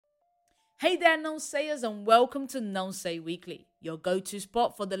Hey there, non-sayers, and welcome to Non-Say Weekly, your go-to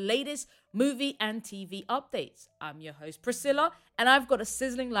spot for the latest movie and TV updates. I'm your host, Priscilla, and I've got a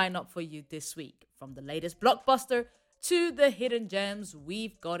sizzling lineup for you this week. From the latest blockbuster to the hidden gems,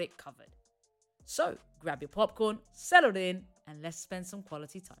 we've got it covered. So, grab your popcorn, settle in, and let's spend some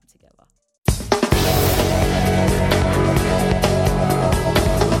quality time together.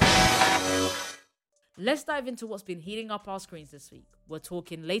 Let's dive into what's been heating up our screens this week. We're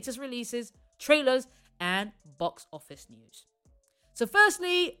talking latest releases, trailers, and box office news. So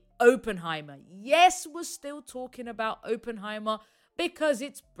firstly, Oppenheimer. Yes, we're still talking about Oppenheimer because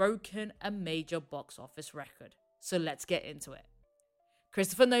it's broken a major box office record. So let's get into it.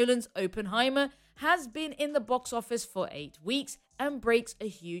 Christopher Nolan's Oppenheimer has been in the box office for 8 weeks and breaks a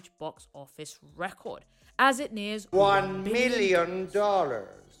huge box office record as it nears $1 million.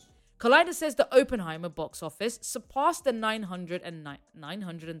 Collider says the Oppenheimer box office surpassed the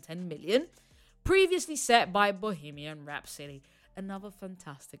 910 million previously set by Bohemian Rhapsody, another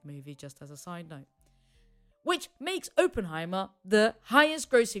fantastic movie just as a side note, which makes Oppenheimer the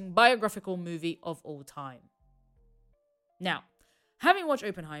highest grossing biographical movie of all time. Now, having watched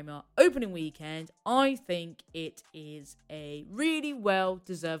Oppenheimer opening weekend, I think it is a really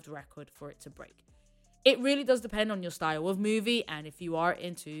well-deserved record for it to break. It really does depend on your style of movie, and if you are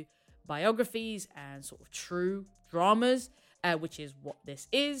into biographies and sort of true dramas, which is what this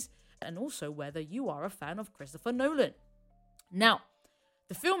is, and also whether you are a fan of Christopher Nolan. Now,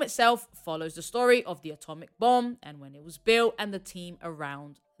 the film itself follows the story of the atomic bomb and when it was built and the team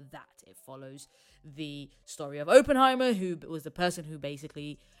around that. It follows the story of Oppenheimer, who was the person who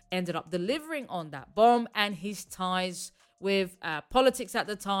basically ended up delivering on that bomb, and his ties with politics at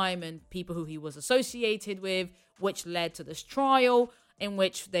the time and people who he was associated with, which led to this trial in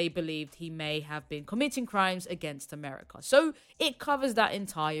which they believed he may have been committing crimes against America. So it covers that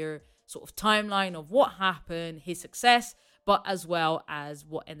entire sort of timeline of what happened, his success, but as well as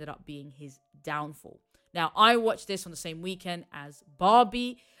what ended up being his downfall. Now, I watched this on the same weekend as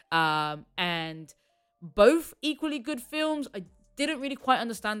Barbie, and both equally good films. I didn't really quite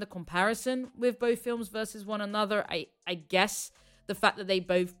understand the comparison with both films versus one another. I guess the fact that they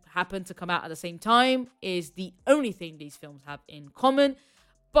both happen to come out at the same time is the only thing these films have in common.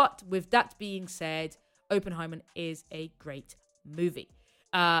 But with that being said, Oppenheimer is a great movie.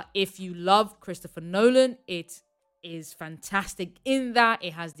 If you love Christopher Nolan, it is fantastic in that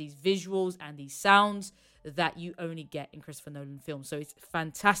it has these visuals and these sounds that you only get in Christopher Nolan films. So it's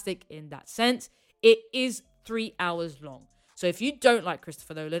fantastic in that sense. It is 3 hours long. So if you don't like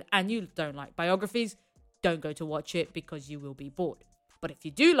Christopher Nolan and you don't like biographies, don't go to watch it because you will be bored. But if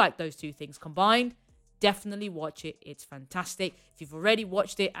you do like those two things combined, definitely watch it. It's fantastic. If you've already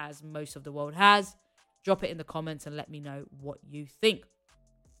watched it, as most of the world has, drop it in the comments and let me know what you think.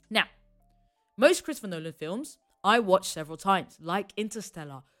 Now, most Christopher Nolan films I watched several times, like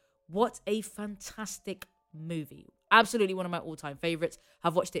Interstellar. What a fantastic movie. Absolutely one of my all-time favorites.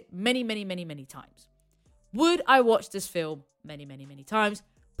 I've watched it many, many, many, many times. Would I watch this film many, many, many times?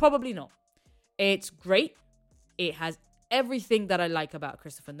 Probably not. It's great. It has everything that I like about a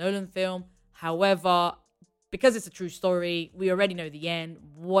Christopher Nolan film. However, because it's a true story, we already know the end.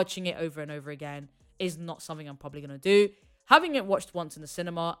 Watching it over and over again is not something I'm probably going to do. Having it watched once in the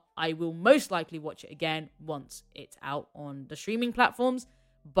cinema, I will most likely watch it again once it's out on the streaming platforms.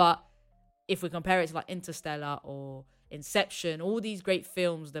 But if we compare it to like Interstellar or Inception, all these great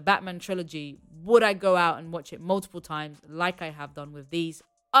films, the Batman trilogy, would I go out and watch it multiple times like I have done with these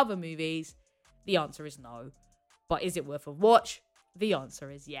other movies? The answer is no. But is it worth a watch? The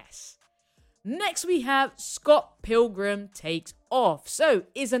answer is yes. Next we have Scott Pilgrim Takes Off. So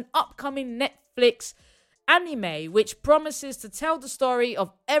is an upcoming Netflix anime which promises to tell the story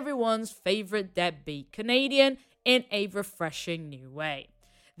of everyone's favorite deadbeat Canadian in a refreshing new way.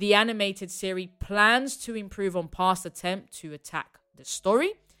 The animated series plans to improve on past attempt to attack the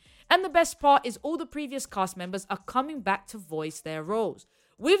story. And the best part is all the previous cast members are coming back to voice their roles,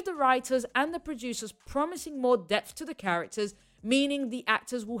 with the writers and the producers promising more depth to the characters, meaning the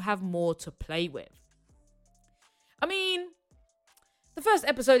actors will have more to play with. I mean, the first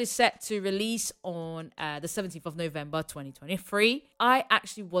episode is set to release on the 17th of November 2023. I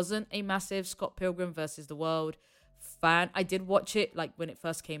actually wasn't a massive Scott Pilgrim vs. the World fan. I did watch it like when it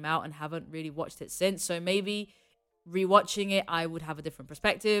first came out and haven't really watched it since. So maybe rewatching it, I would have a different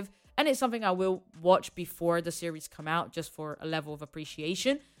perspective. And it's something I will watch before the series come out just for a level of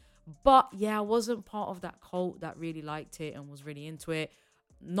appreciation. But yeah, I wasn't part of that cult that really liked it and was really into it.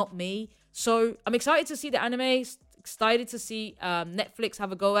 Not me. So I'm excited to see the anime. Excited to see Netflix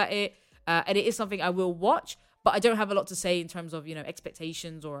have a go at it. And it is something I will watch. but I don't have a lot to say in terms of,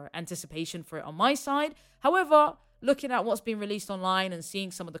 expectations or anticipation for it on my side. However, looking at what's been released online and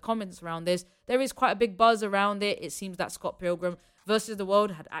seeing some of the comments around this, there is quite a big buzz around it. It seems that Scott Pilgrim versus the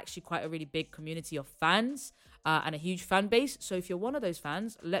World had actually quite a really big community of fans and a huge fan base. So if you're one of those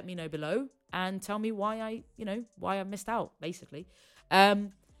fans, let me know below and tell me why I missed out, basically.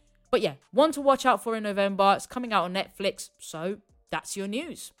 But yeah, one to watch out for in November. It's coming out on Netflix, so that's your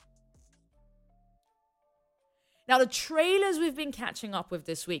news. Now, the trailers we've been catching up with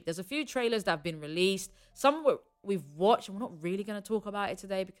this week. There's a few trailers that have been released. Some we've watched, and we're not really going to talk about it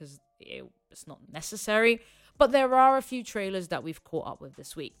today because it's not necessary. But there are a few trailers that we've caught up with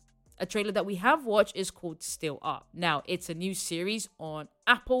this week. A trailer that we have watched is called Still Up. Now, it's a new series on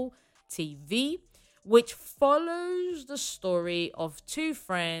Apple TV, which follows the story of two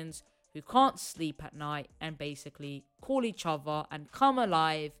friends who can't sleep at night and basically call each other and come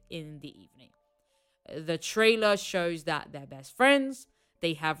alive in the evening. The trailer shows that they're best friends.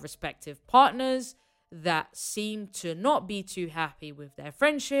 They have respective partners that seem to not be too happy with their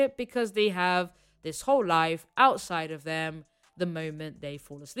friendship because they have this whole life outside of them the moment they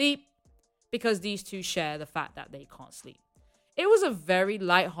fall asleep, because these two share the fact that they can't sleep. It was a very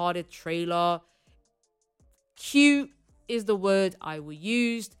light-hearted trailer. Cute is the word I will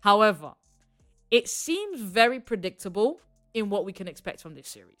use. However, it seems very predictable in what we can expect from this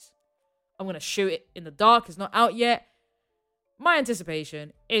series. I'm going to shoot it in the dark. It's not out yet. My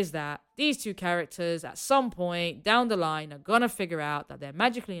anticipation is that these two characters at some point down the line are going to figure out that they're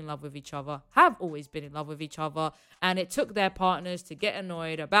magically in love with each other, have always been in love with each other, and it took their partners to get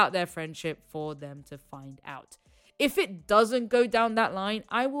annoyed about their friendship for them to find out. If it doesn't go down that line,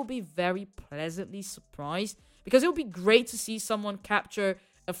 I will be very pleasantly surprised, because it would be great to see someone capture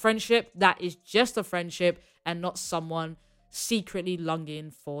a friendship that is just a friendship and not someone secretly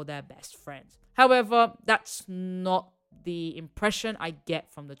longing for their best friend. However, that's not the impression I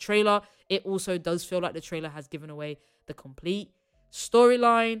get from the trailer. It also does feel like the trailer has given away the complete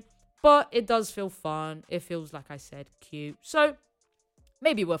storyline, but it does feel fun. It feels, like I said, cute. So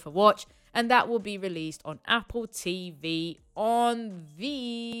maybe worth a watch. And that will be released on Apple TV on the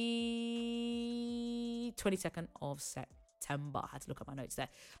 22nd of September. I had to look at my notes there.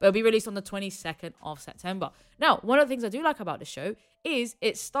 But it'll be released on the 22nd of September. Now, one of the things I do like about the show is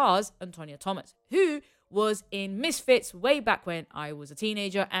it stars Antonia Thomas, who was in Misfits way back when I was a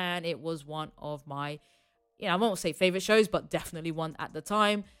teenager. And it was one of my, I won't say favorite shows, but definitely one at the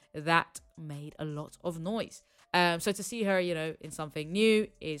time that made a lot of noise. So to see her, in something new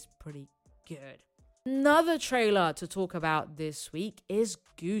is pretty good. Another trailer to talk about this week is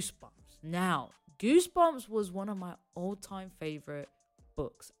Goosebumps. Now, Goosebumps was one of my all-time favorite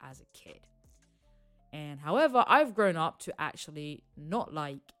books as a kid. And however, I've grown up to actually not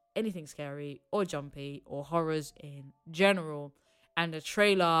like anything scary or jumpy or horrors in general. And the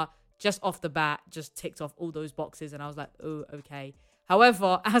trailer, just off the bat, just ticked off all those boxes. And I was like, oh, okay.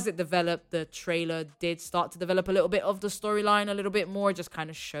 However, as it developed, the trailer did start to develop a little bit of the storyline, a little bit more, just kind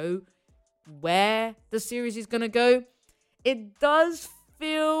of show where the series is going to go. It does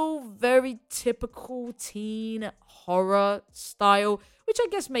feel very typical teen horror style, which I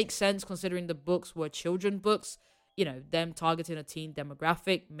guess makes sense considering the books were children books. Them targeting a teen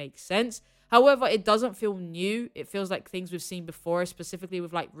demographic makes sense. However, it doesn't feel new. It feels like things we've seen before, specifically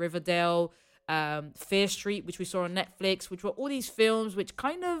with like Riverdale, Fear Street, which we saw on Netflix, which were all these films which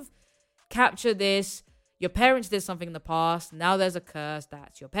kind of capture this. Your parents did something in the past. Now there's a curse.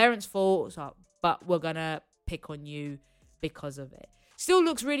 That's your parents' fault. But we're going to pick on you because of it. Still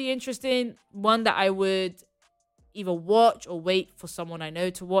looks really interesting. One that I would either watch or wait for someone I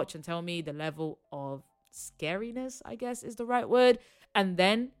know to watch and tell me the level of scariness, I guess is the right word, and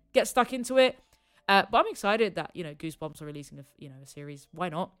then get stuck into it. But I'm excited that, Goosebumps are releasing a series. Why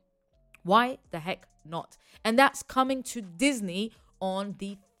not? Why the heck not? And that's coming to Disney on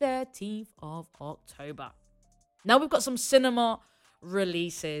the 13th of October. Now we've got some cinema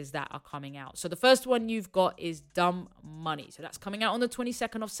releases that are coming out. So the first one you've got is Dumb Money. So that's coming out on the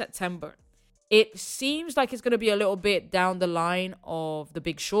 22nd of September. It seems like it's going to be a little bit down the line of The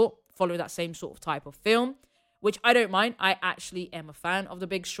Big Short, following that same sort of type of film, which I don't mind. I actually am a fan of The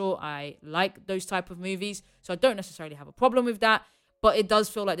Big Short. I like those type of movies, so I don't necessarily have a problem with that. But it does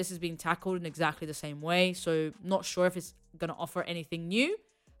feel like this is being tackled in exactly the same way. So not sure if it's going to offer anything new.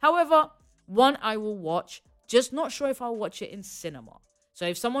 However, one I will watch, just not sure if I'll watch it in cinema. So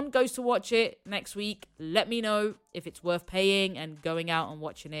if someone goes to watch it next week, let me know if it's worth paying and going out and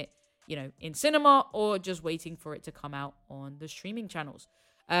watching it, in cinema, or just waiting for it to come out on the streaming channels.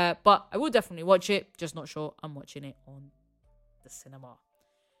 But I will definitely watch it, just not sure I'm watching it on the cinema.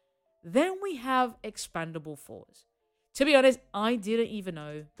 Then we have Expandable 4s. To be honest, I didn't even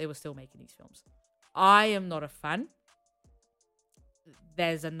know they were still making these films. I am not a fan.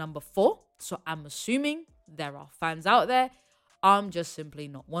 There's a number 4, so I'm assuming there are fans out there. I'm just simply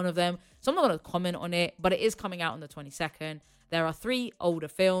not one of them. So I'm not going to comment on it, but it is coming out on the 22nd. There are 3 older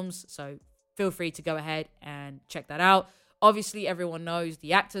films, so feel free to go ahead and check that out. Obviously, everyone knows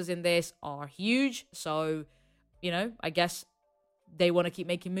the actors in this are huge, so, I guess they want to keep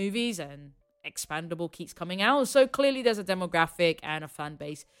making movies, and Expandable keeps coming out. So clearly there's a demographic and a fan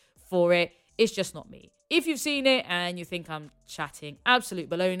base for it. It's just not me. If you've seen it and you think I'm chatting absolute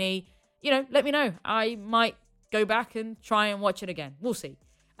baloney, let me know. I might go back and try and watch it again. We'll see.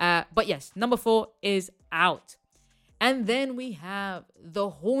 But yes, number 4 is out. And then we have The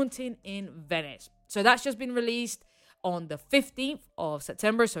Haunting in Venice. So that's just been released on the 15th of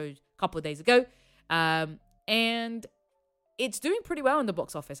September, so a couple of days ago. And it's doing pretty well in the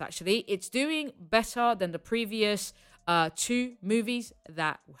box office, actually. It's doing better than the previous 2 movies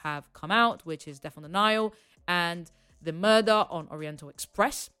that have come out, which is Death on the Nile and The Murder on Oriental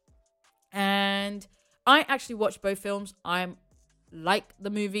Express. And I actually watched both films. I like the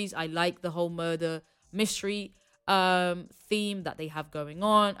movies. I like the whole murder mystery theme that they have going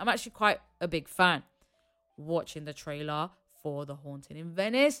on. I'm actually quite a big fan. Watching the trailer for The Haunting in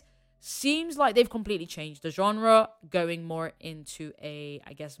Venice, seems like they've completely changed the genre, going more into a,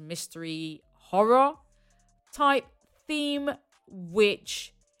 I guess, mystery horror type theme,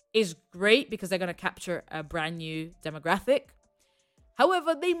 which is great because they're going to capture a brand new demographic.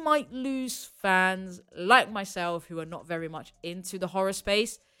 However, they might lose fans like myself who are not very much into the horror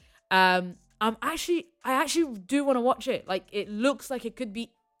space. I actually do want to watch it. Like, it looks like it could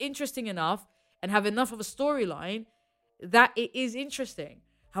be interesting enough and have enough of a storyline that it is interesting.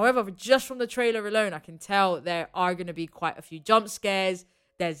 However, just from the trailer alone, I can tell there are going to be quite a few jump scares.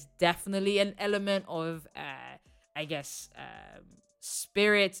 There's definitely an element of,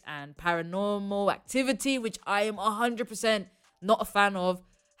 spirits and paranormal activity, which I am 100% not a fan of.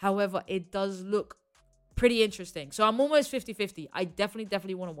 However, it does look pretty interesting. So I'm almost 50-50. I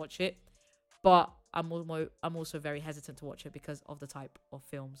definitely want to watch it. But I'm also very hesitant to watch it because of the type of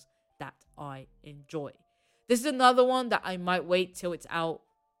films that I enjoy. This is another one that I might wait till it's out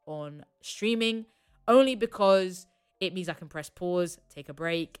on streaming, only because it means I can press pause, take a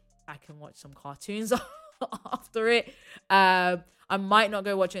break, I can watch some cartoons after it. I might not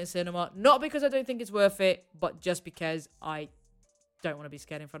go watch it in cinema, not because I don't think it's worth it, but just because I don't want to be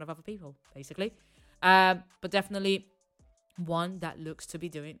scared in front of other people, basically. But definitely one that looks to be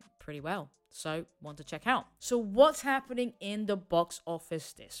doing pretty well. So, want to check out. So, what's happening in the box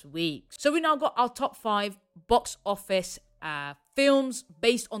office this week? So, we now got our top 5 box office films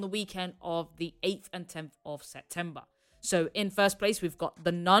based on the weekend of the 8th and 10th of September. So, in first place, we've got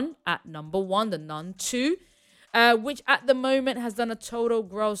The Nun at number 1, The Nun 2, which at the moment has done a total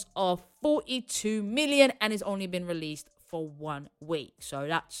gross of 42 million and has only been released for 1 week. So,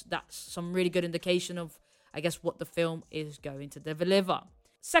 that's some really good indication of, I guess, what the film is going to deliver.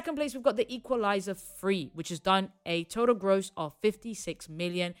 Second place, we've got The Equalizer 3, which has done a total gross of 56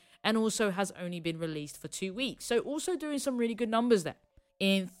 million and also has only been released for 2 weeks. So also doing some really good numbers there.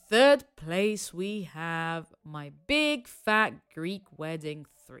 In third place, we have My Big Fat Greek Wedding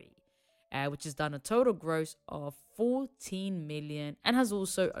 3, which has done a total gross of 14 million and has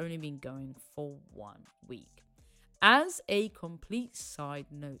also only been going for 1 week. As a complete side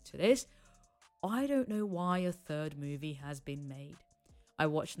note to this, I don't know why a third movie has been made. I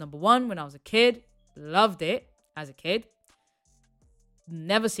watched number 1 when I was a kid, loved it as a kid,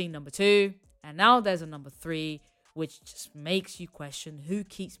 never seen number 2, and now there's a number 3, which just makes you question who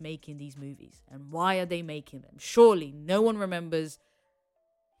keeps making these movies and why are they making them. Surely no one remembers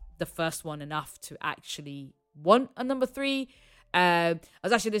the first one enough to actually want a number 3. I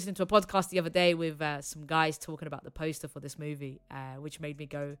was actually listening to a podcast the other day with some guys talking about the poster for this movie, which made me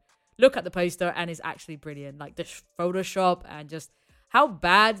go look at the poster, and it's actually brilliant. Like the Photoshop and just how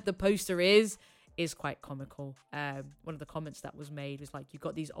bad the poster is quite comical. One of the comments that was made was like, you've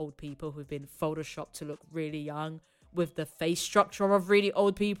got these old people who've been photoshopped to look really young with the face structure of really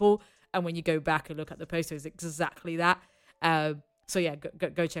old people. And when you go back and look at the poster, it's exactly that. So yeah,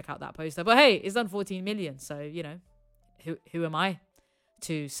 go check out that poster. But hey, it's done 14 million. So, you know, who am I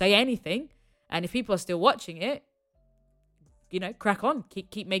to say anything? And if people are still watching it, you know, crack on,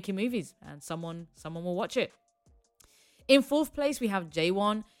 keep making movies and someone will watch it. In fourth place, we have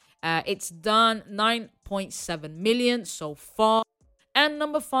J1. It's done 9.7 million so far. And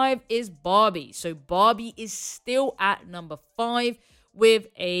number 5 is Barbie. So Barbie is still at number 5 with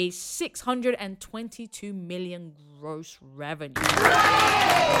a 622 million gross revenue.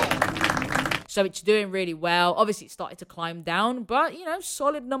 So it's doing really well. Obviously, it started to climb down, but,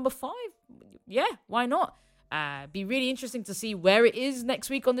 solid number 5. Yeah, why not? Be really interesting to see where it is next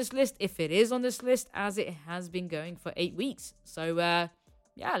week on this list, if it is on this list, as it has been going for 8 weeks. So,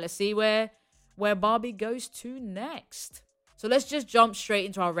 let's see where Barbie goes to next. So let's just jump straight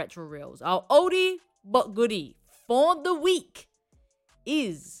into our retro reels. Our oldie but goodie for the week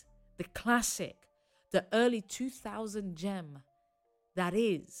is the classic, the early 2000 gem that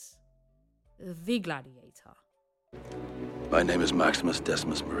is The Gladiator. My name is Maximus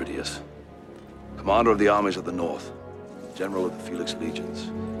Decimus Meridius, commander of the armies of the North, general of the Felix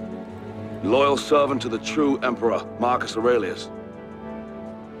Legions, loyal servant to the true emperor Marcus Aurelius,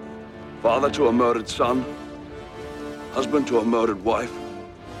 father to a murdered son, husband to a murdered wife,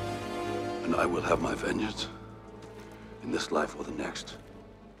 and I will have my vengeance in this life or the next.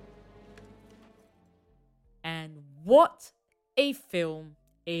 And what a film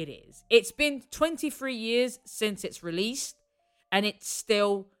it is. It's been 23 years since it's released, and it's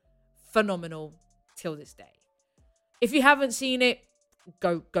still phenomenal till this day. If you haven't seen it,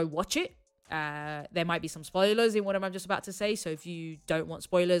 go watch it. There might be some spoilers in what I'm just about to say, so if you don't want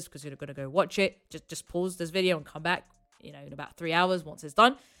spoilers because you're going to go watch it, just pause this video and come back, in about 3 hours once it's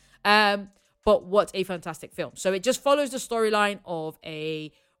done. But what a fantastic film. So it just follows the storyline of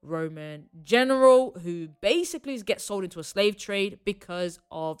a Roman general who basically gets sold into a slave trade because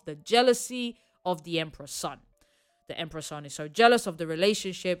of the jealousy of the emperor's son. The emperor's son is so jealous of the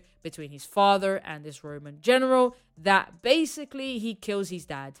relationship between his father and this Roman general that basically he kills his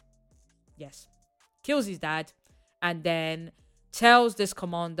dad. Yes, kills his dad, and then tells this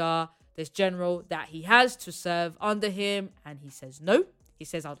commander, this general, that he has to serve under him, and he says no. He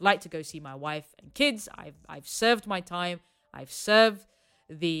says, I'd like to go see my wife and kids. I've served my time. I've served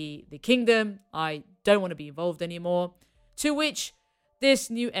the kingdom. I don't want to be involved anymore. To which this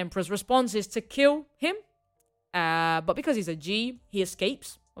new emperor's response is to kill him. But because he's a G, he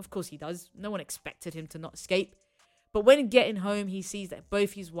escapes. Of course he does. No one expected him to not escape. But when getting home, he sees that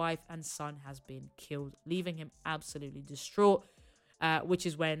both his wife and son has been killed, leaving him absolutely distraught, which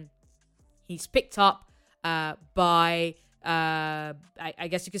is when he's picked up by, I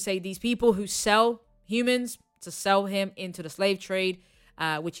guess you could say, these people who sell humans to sell him into the slave trade,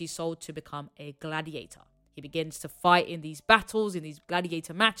 which he sold to become a gladiator. He begins to fight in these battles, in these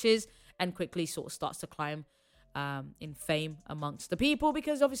gladiator matches, and quickly sort of starts to climb in fame amongst the people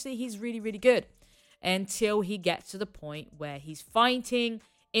because obviously he's really, really good. Until he gets to the point where he's fighting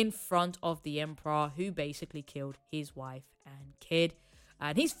in front of the emperor who basically killed his wife and kid.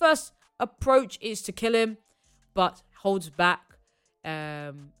 And his first approach is to kill him, but holds back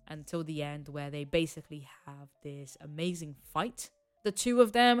until the end where they basically have this amazing fight, the two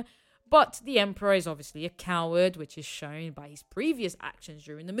of them. But the emperor is obviously a coward, which is shown by his previous actions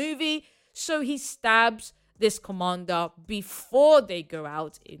during the movie. So he stabs this commander before they go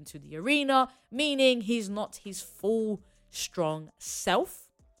out into the arena, meaning he's not his full strong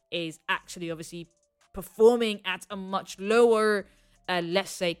self, is actually obviously performing at a much lower, let's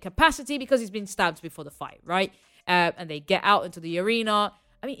say, capacity because he's been stabbed before the fight, right? And they get out into the arena.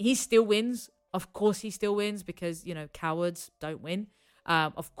 I mean, he still wins. Of course he still wins because, cowards don't win.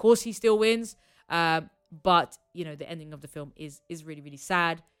 Of course he still wins. But, the ending of the film is really, really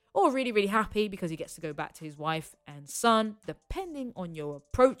sad. Or really, really happy because he gets to go back to his wife and son. Depending on your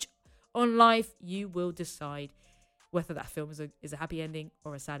approach on life, you will decide whether that film is a happy ending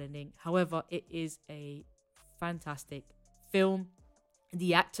or a sad ending. However, it is a fantastic film.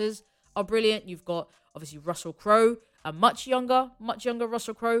 The actors are brilliant. You've got, obviously, Russell Crowe, a much younger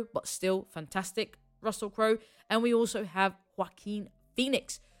Russell Crowe, but still fantastic Russell Crowe. And we also have Joaquin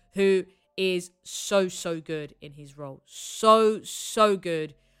Phoenix, who is so good in his role. So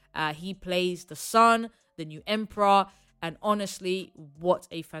good. He plays the son, the new emperor, and honestly, what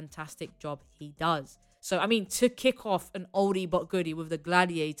a fantastic job he does. So, I mean, to kick off an oldie but goodie with The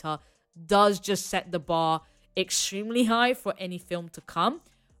Gladiator does just set the bar extremely high for any film to come.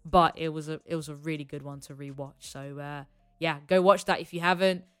 But it was a really good one to rewatch. So, go watch that if you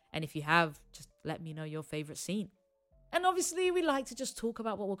haven't. And if you have, just let me know your favorite scene. And obviously, we like to just talk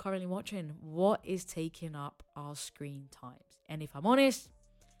about what we're currently watching. What is taking up our screen times? And if I'm honest,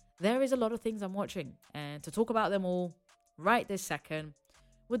 there is a lot of things I'm watching, and to talk about them all right this second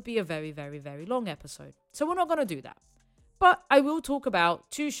would be a very, very, very long episode. So we're not going to do that. But I will talk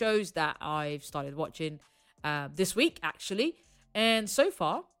about 2 shows that I've started watching this week, actually. And so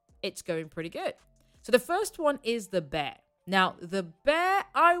far, it's going pretty good. So the first one is The Bear. Now, The Bear,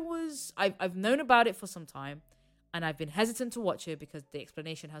 I've known about it for some time. and I've been hesitant to watch it because the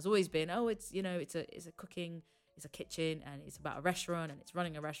explanation has always been, oh, it's a cooking, it's a kitchen, and it's about a restaurant, and it's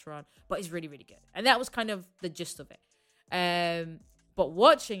running a restaurant, but it's really, really good. And that was kind of the gist of it. But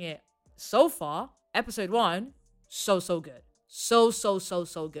watching it so far, episode 1, so good. So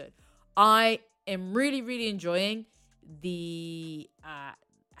good. I am really, really enjoying the,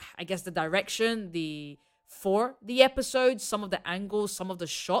 I guess the direction, for the episodes, some of the angles, some of the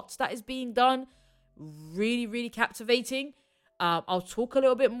shots that is being done. Really, really captivating. I'll talk a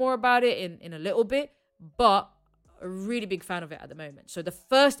little bit more about it in a little bit, but a really big fan of it at the moment. So the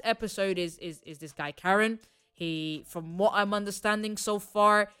first episode is this guy, Karen. He, from what I'm understanding so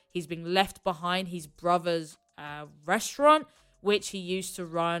far, he's been left behind his brother's restaurant, which he used to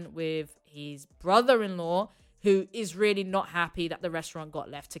run with his brother-in-law, who is really not happy that the restaurant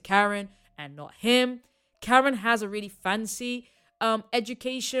got left to Karen and not him. Karen has a really fancy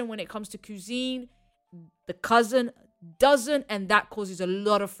education when it comes to cuisine. The cousin doesn't, and that causes a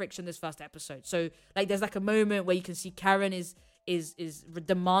lot of friction this first episode. So like there's like a moment where you can see Karen is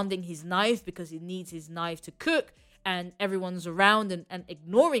demanding his knife because he needs his knife to cook, and everyone's around and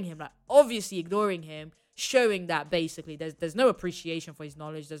ignoring him, like obviously ignoring him, showing that basically there's no appreciation for his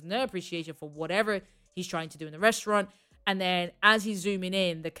knowledge, there's no appreciation for whatever he's trying to do in the restaurant. And then as he's zooming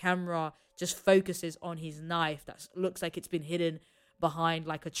in, the camera just focuses on his knife that looks like it's been hidden behind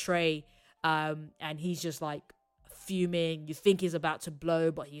like a tray, and he's just like fuming. You think he's about to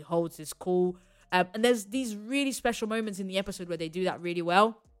blow, but he holds his cool. And there's these really special moments in the episode where they do that really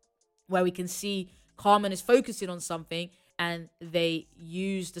well, where we can see Carmen is focusing on something, and they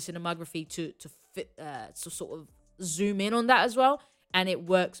use the cinematography to sort of zoom in on that as well, and it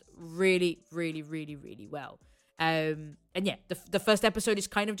works really, really, really, really well. And yeah, the first episode is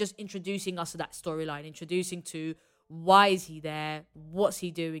kind of just introducing us to that storyline, introducing to why is he there, what's he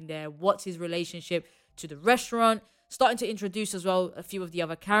doing there, what's his relationship to the restaurant, starting to introduce as well a few of the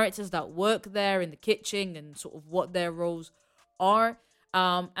other characters that work there in the kitchen and sort of what their roles are.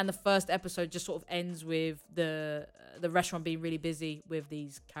 And the first episode just sort of ends with the restaurant being really busy with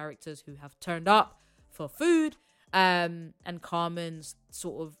these characters who have turned up for food, and Carmen's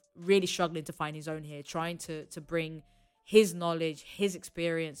sort of really struggling to find his own here, trying to bring his knowledge, his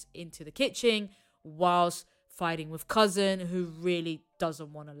experience into the kitchen whilst fighting with cousin who really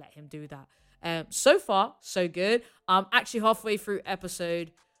doesn't want to let him do that. So far, so good. I'm actually halfway through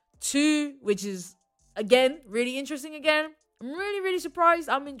episode 2, which is, again, really interesting again. I'm really, really surprised.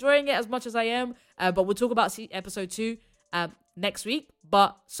 I'm enjoying it as much as I am. But we'll talk about episode 2 next week.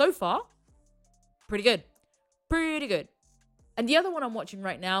 But so far, pretty good. Pretty good. And the other one I'm watching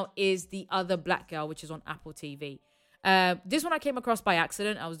right now is The Other Black Girl, which is on Apple TV. This one I came across by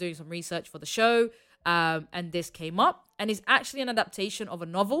accident. I was doing some research for the show, and this came up. And it's actually an adaptation of a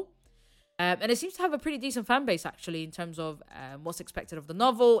novel. And it seems to have a pretty decent fan base, actually, in terms of what's expected of the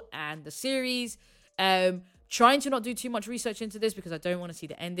novel and the series. Trying to not do too much research into this because I don't want to see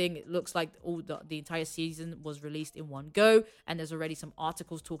the ending. It looks like the entire season was released in one go, and there's already some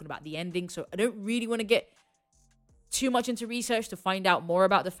articles talking about the ending. So I don't really want to get too much into research to find out more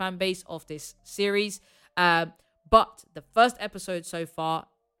about the fan base of this series. But the first episode so far,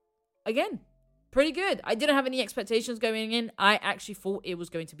 again, pretty good. I didn't have any expectations going in. I actually thought it was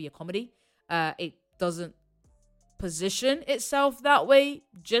going to be a comedy. It doesn't position itself that way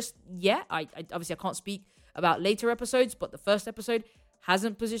just yet. I obviously I can't speak about later episodes, but the first episode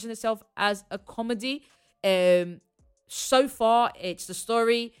hasn't positioned itself as a comedy. So far, it's the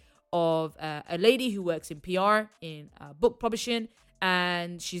story of a lady who works in PR in book publishing,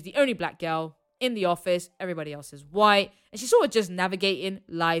 and she's the only black girl in the office. Everybody else is white, and she's sort of just navigating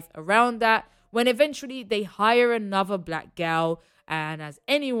life around that when eventually they hire another black girl. And as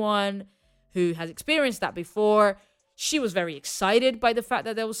anyone who has experienced that before, she was very excited by the fact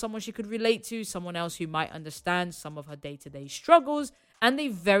that there was someone she could relate to, someone else who might understand some of her day-to-day struggles, and they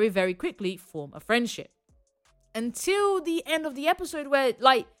very, very quickly form a friendship. Until the end of the episode where,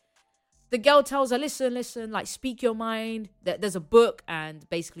 like, the girl tells her, listen, like, speak your mind. There's a book, and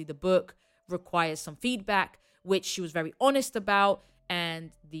basically the book requires some feedback, which she was very honest about,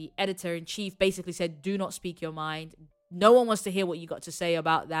 and the editor-in-chief basically said, do not speak your mind. No one wants to hear what you got to say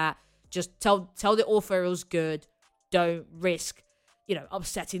about that. Just tell the author it was good. Don't risk,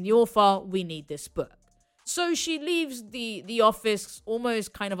 upsetting the author. We need this book. So she leaves the office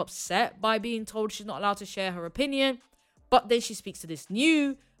almost kind of upset by being told she's not allowed to share her opinion. But then she speaks to this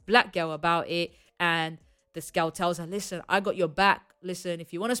new black girl about it, and this girl tells her, listen, I got your back. Listen,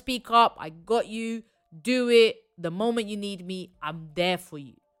 if you want to speak up, I got you. Do it. The moment you need me, I'm there for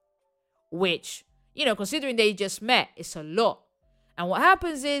you. Which, considering they just met, it's a lot. And what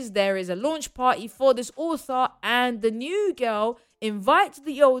happens is there is a launch party for this author, and the new girl invites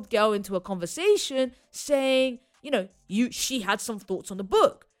the old girl into a conversation saying, she had some thoughts on the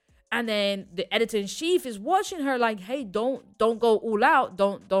book. And then the editor-in-chief is watching her like, hey, don't go all out.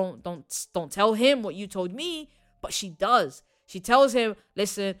 Don't tell him what you told me. But she does. She tells him,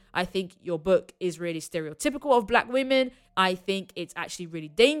 listen, I think your book is really stereotypical of black women. I think it's actually really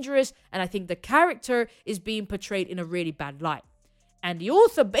dangerous. And I think the character is being portrayed in a really bad light. And the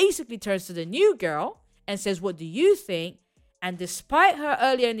author basically turns to the new girl and says, what do you think? And despite her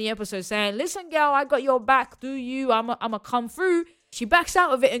earlier in the episode saying, listen, girl, I got your back. Do you? I'm a come through. She backs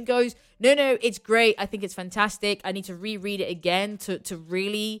out of it and goes, no, it's great. I think it's fantastic. I need to reread it again to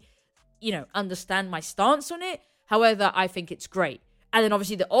really, understand my stance on it. However, I think it's great. And then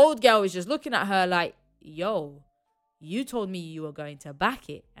obviously the old girl is just looking at her like, yo, you told me you were going to back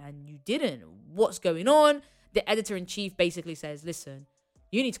it and you didn't. What's going on? The editor-in-chief basically says, listen,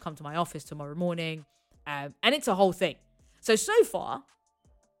 you need to come to my office tomorrow morning. And it's a whole thing. So far,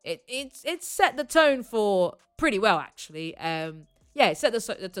 it's set the tone for pretty well, actually. It set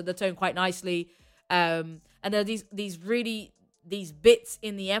the tone quite nicely. And there are these bits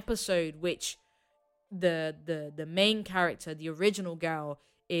in the episode which the main character, the original girl,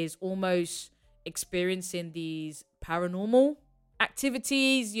 is almost experiencing these paranormal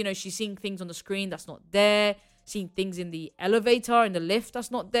activities. She's seeing things on the screen that's not there, seeing things in the elevator, in the lift that's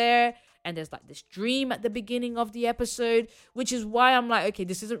not there. And there's like this dream at the beginning of the episode, which is why I'm like, okay,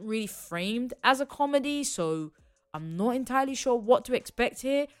 this isn't really framed as a comedy. So I'm not entirely sure what to expect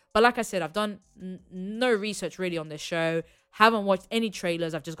here. But like I said, I've done no research really on this show. Haven't watched any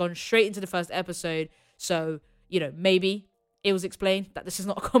trailers. I've just gone straight into the first episode. So, maybe it was explained that this is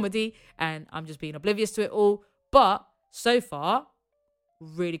not a comedy and I'm just being oblivious to it all. But so far,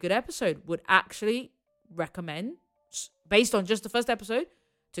 really good episode. Would actually recommend, based on just the first episode,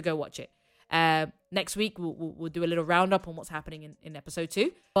 to go watch it. Next week, we'll do a little roundup on what's happening in episode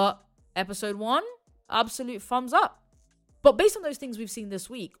 2. But episode 1, absolute thumbs up. But based on those things we've seen this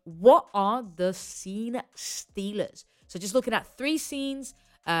week, what are the scene stealers? So just looking at 3 scenes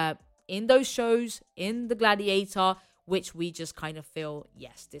in those shows, in the Gladiator, which we just kind of feel,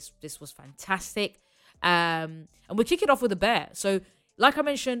 yes, this was fantastic. And we'll kick it off with the bear. So like I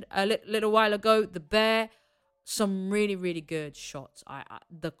mentioned a little while ago, the bear, some really, really good shots.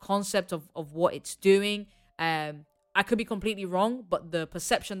 The concept of what it's doing, I could be completely wrong, but the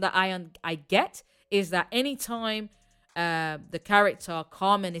perception that I get is that anytime the character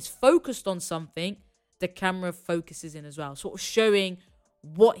Carmen is focused on something, the camera focuses in as well, sort of showing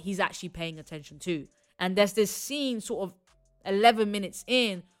what he's actually paying attention to. And there's this scene sort of 11 minutes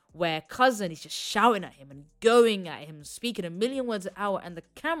in where Cousin is just shouting at him and going at him, speaking a million words an hour, and the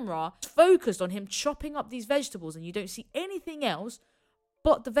camera is focused on him chopping up these vegetables, and you don't see anything else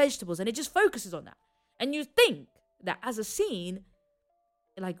but the vegetables, and it just focuses on that. And you think that as a scene,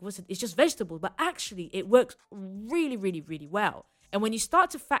 like, it's just vegetables, but actually it works really, really, really well. And when you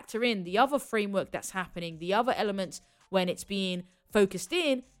start to factor in the other framework that's happening, the other elements when it's being focused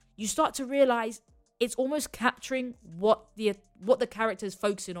in, you start to realize it's almost capturing what the character is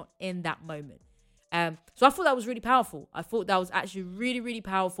focusing on in that moment. So I thought that was really powerful. I thought that was actually really, really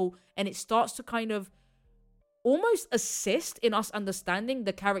powerful. And it starts to kind of almost assist in us understanding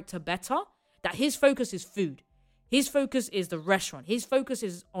the character better, that his focus is food. His focus is the restaurant. His focus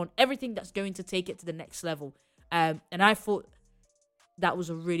is on everything that's going to take it to the next level. And I thought that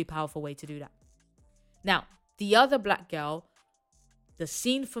was a really powerful way to do that. Now, the other black girl, the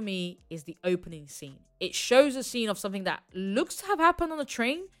scene for me is the opening scene. It shows a scene of something that looks to have happened on a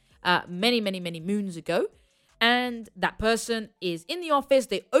train many, many, many moons ago. And that person is in the office.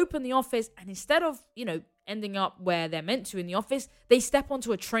 They open the office, and instead of, ending up where they're meant to in the office, they step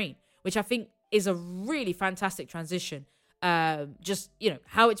onto a train, which I think is a really fantastic transition. Just,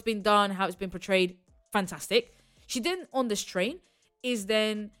 how it's been done, how it's been portrayed, fantastic. She then on this train is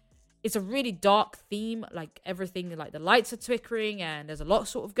then, it's a really dark theme, like everything, like the lights are twinkling and there's a lot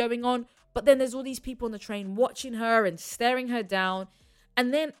sort of going on. But then there's all these people on the train watching her and staring her down.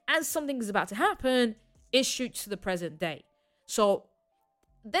 And then as something is about to happen, it shoots to the present day. So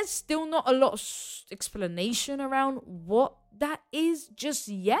there's still not a lot of explanation around what that is just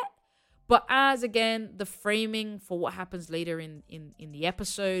yet. But as, again, the framing for what happens later in the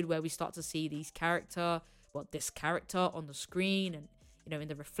episode, where we start to see this character on the screen and, in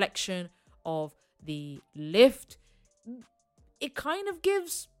the reflection of the lift, it kind of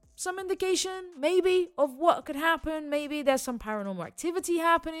gives some indication, maybe, of what could happen. Maybe there's some paranormal activity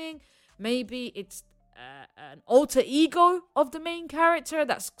happening. Maybe it's an alter ego of the main character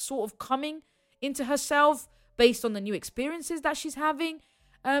that's sort of coming into herself. based on the new experiences that she's having.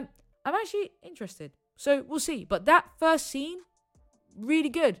 I'm actually interested. So we'll see. But that first scene, really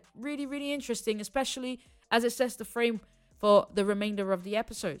good. Really, really interesting, especially as it sets the frame for the remainder of the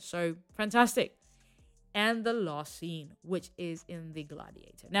episode. So fantastic. And the last scene, which is in the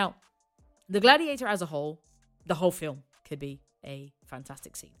Gladiator. Now, the Gladiator as a whole, the whole film could be a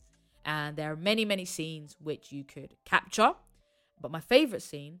fantastic scene. And there are many, many scenes which you could capture. But my favorite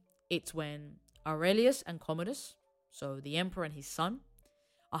scene, it's when Aurelius and Commodus, so the emperor and his son,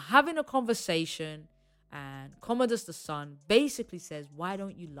 are having a conversation. And Commodus, the son, basically says, why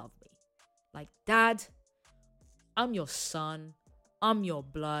don't you love me? Like, Dad, I'm your son. I'm your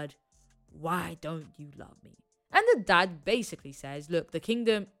blood. Why don't you love me? And the dad basically says, look, the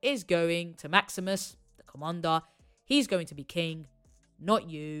kingdom is going to Maximus, the commander. He's going to be king, not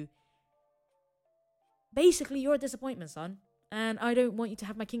you. Basically, you're a disappointment, son. And I don't want you to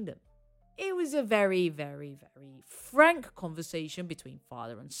have my kingdom. It was a very, very, very frank conversation between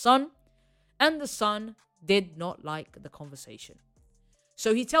father and son. And the son did not like the conversation.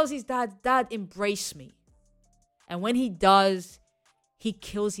 So he tells his dad, Dad, embrace me. And when he does, he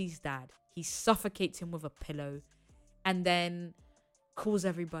kills his dad. He suffocates him with a pillow and then calls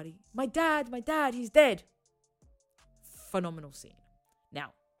everybody, my dad, he's dead. Phenomenal scene.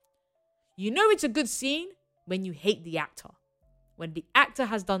 Now, you know it's a good scene when you hate the actor. When the actor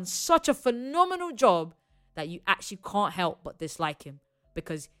has done such a phenomenal job that you actually can't help but dislike him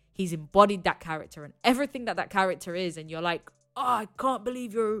because he's embodied that character and everything that character is. And you're like, oh, I can't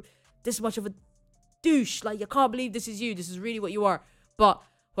believe you're this much of a douche. Like, I can't believe this is you. This is really what you are. But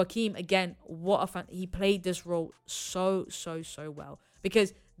Joaquin, again, he played this role so well,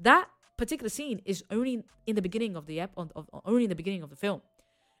 because that particular scene is only in the beginning of the only in the beginning of the film,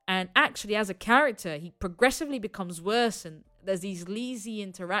 and actually as a character he progressively becomes worse, and there's these lazy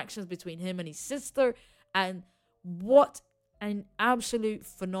interactions between him and his sister, and what an absolute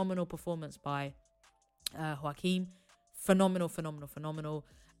phenomenal performance by Joaquin, phenomenal.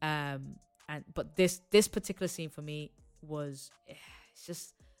 But this particular scene for me was, it's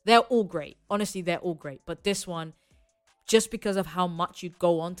just, they're all great. Honestly, they're all great. But this one, just because of how much you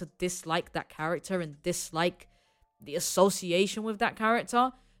go on to dislike that character and dislike the association with that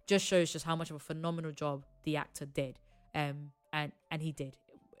character, just shows just how much of a phenomenal job the actor did. And he did.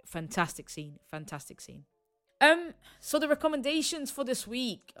 Fantastic scene. So the recommendations for this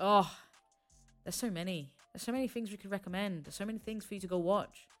week. Oh, there's so many. There's so many things we could recommend. There's so many things for you to go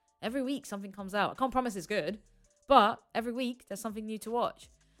watch. Every week something comes out. I can't promise it's good, but every week there's something new to watch.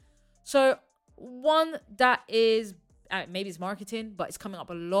 So one that is, maybe it's marketing, but it's coming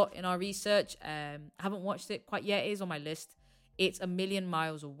up a lot in our research. I haven't watched it quite yet. It is on my list. It's A Million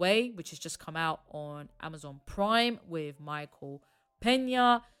Miles Away, which has just come out on Amazon Prime with Michael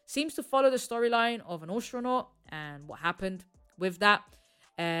Pena. Seems to follow the storyline of an astronaut and what happened with that.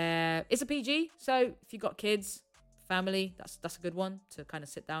 It's a PG, so if you've got kids, family, that's a good one to kind of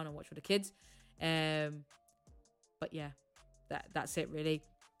sit down and watch with the kids. But yeah, that's it really.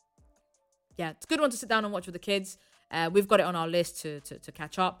 Yeah, it's a good one to sit down and watch with the kids. We've got it on our list to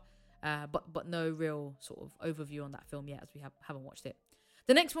catch up, but no real sort of overview on that film yet, as we haven't watched it.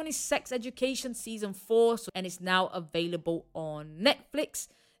 The next one is Sex Education Season 4, and it's now available on Netflix.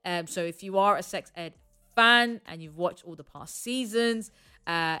 So if you are a sex ed fan and you've watched all the past seasons,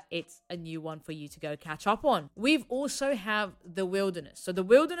 it's a new one for you to go catch up on. We've also have The Wilderness. So The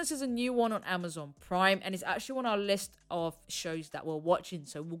Wilderness is a new one on Amazon Prime, and it's actually on our list of shows that we're watching.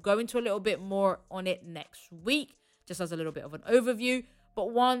 So we'll go into a little bit more on it next week, just as a little bit of an overview.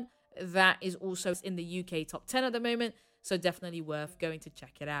 But one that is also in the UK top 10 at the moment, so definitely worth going to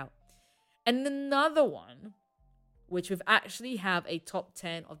check it out. And another one, which we've actually have a top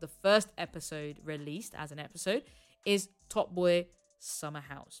 10 of the first episode released as an episode, is Top Boy Summer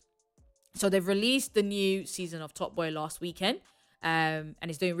House. So they've released the new season of Top Boy last weekend, and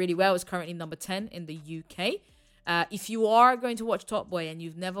it's doing really well. It's currently number 10 in the UK. If you are going to watch Top Boy and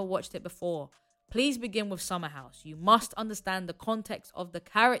you've never watched it before, please begin with Summer House. You must understand the context of the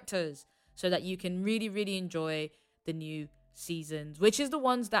characters so that you can really, really enjoy the new seasons, which is the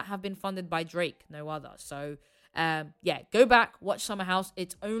ones that have been funded by Drake, no other. So go back, watch Summer House.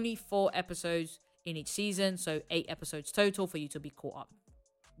 It's only 4 episodes in each season, so 8 episodes total for you to be caught up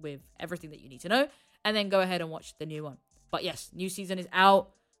with everything that you need to know, and then go ahead and watch the new one. But yes, new season is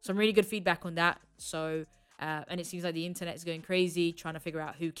out. Some really good feedback on that. So and it seems like the internet is going crazy trying to figure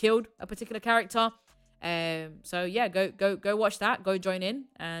out who killed a particular character. So yeah, go watch that. Go join in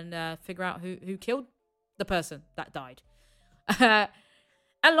and figure out who killed the person that died. And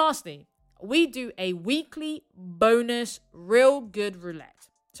lastly, we do a weekly bonus Real Good Roulette.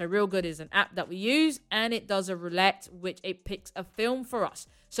 So ReelGood is an app that we use, and it does a roulette, which it picks a film for us.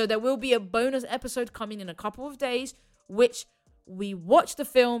 So there will be a bonus episode coming in a couple of days, which we watch the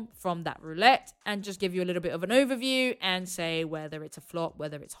film from that roulette and just give you a little bit of an overview and say whether it's a flop,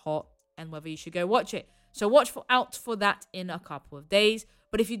 whether it's hot, and whether you should go watch it. So watch out for that in a couple of days.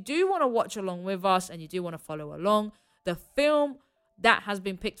 But if you do want to watch along with us and you do want to follow along, the film that has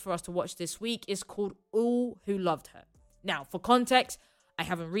been picked for us to watch this week is called All Who Loved Her. Now, for context, I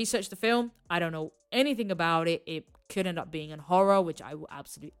haven't researched the film. I don't know anything about it. It could end up being a horror, which I will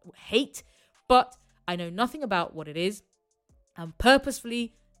absolutely hate. But I know nothing about what it is. I'm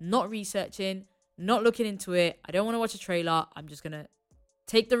purposefully not researching, not looking into it. I don't want to watch a trailer. I'm just going to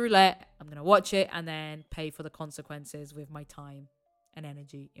take the roulette. I'm going to watch it and then pay for the consequences with my time and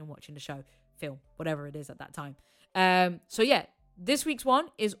energy in watching the show, film, whatever it is at that time. So yeah, this week's one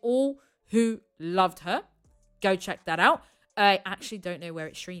is All Who Loved Her. Go check that out. I actually don't know where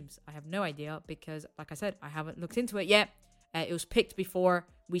it streams. I have no idea because, like I said, I haven't looked into it yet. It was picked before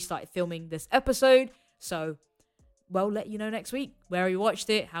we started filming this episode. So we'll let you know next week where we watched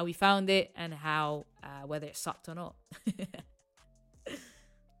it, how we found it, and how whether it sucked or not.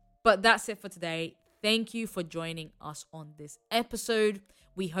 But that's it for today. Thank you for joining us on this episode.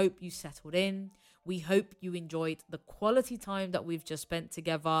 We hope you settled in. We hope you enjoyed the quality time that we've just spent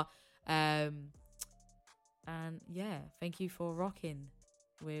together. And yeah, thank you for rocking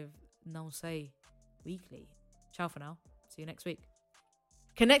with Non Say Weekly. Ciao for now. See you next week.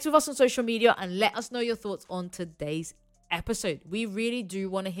 Connect with us on social media and let us know your thoughts on today's episode. We really do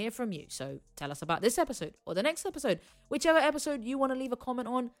want to hear from you. So tell us about this episode or the next episode. Whichever episode you want to leave a comment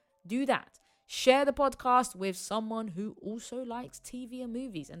on, do that. Share the podcast with someone who also likes TV and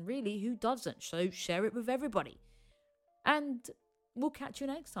movies, and really, who doesn't? So share it with everybody. And we'll catch you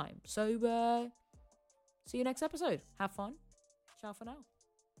next time. So see you next episode. Have fun. Ciao for now.